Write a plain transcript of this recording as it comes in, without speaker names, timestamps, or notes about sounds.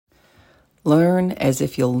Learn as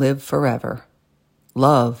if you'll live forever.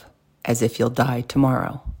 Love as if you'll die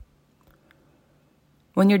tomorrow.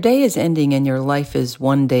 When your day is ending and your life is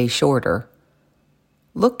one day shorter,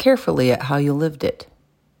 look carefully at how you lived it.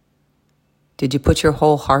 Did you put your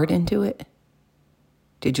whole heart into it?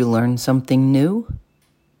 Did you learn something new?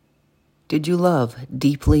 Did you love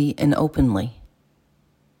deeply and openly?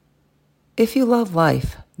 If you love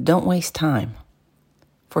life, don't waste time,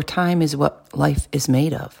 for time is what life is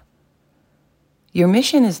made of. Your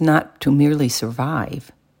mission is not to merely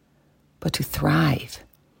survive, but to thrive,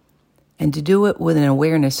 and to do it with an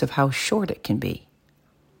awareness of how short it can be.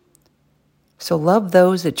 So love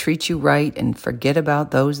those that treat you right and forget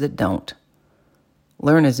about those that don't.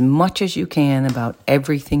 Learn as much as you can about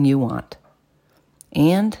everything you want.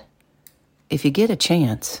 And if you get a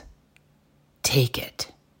chance, take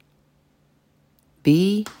it.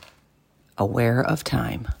 Be aware of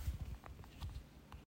time.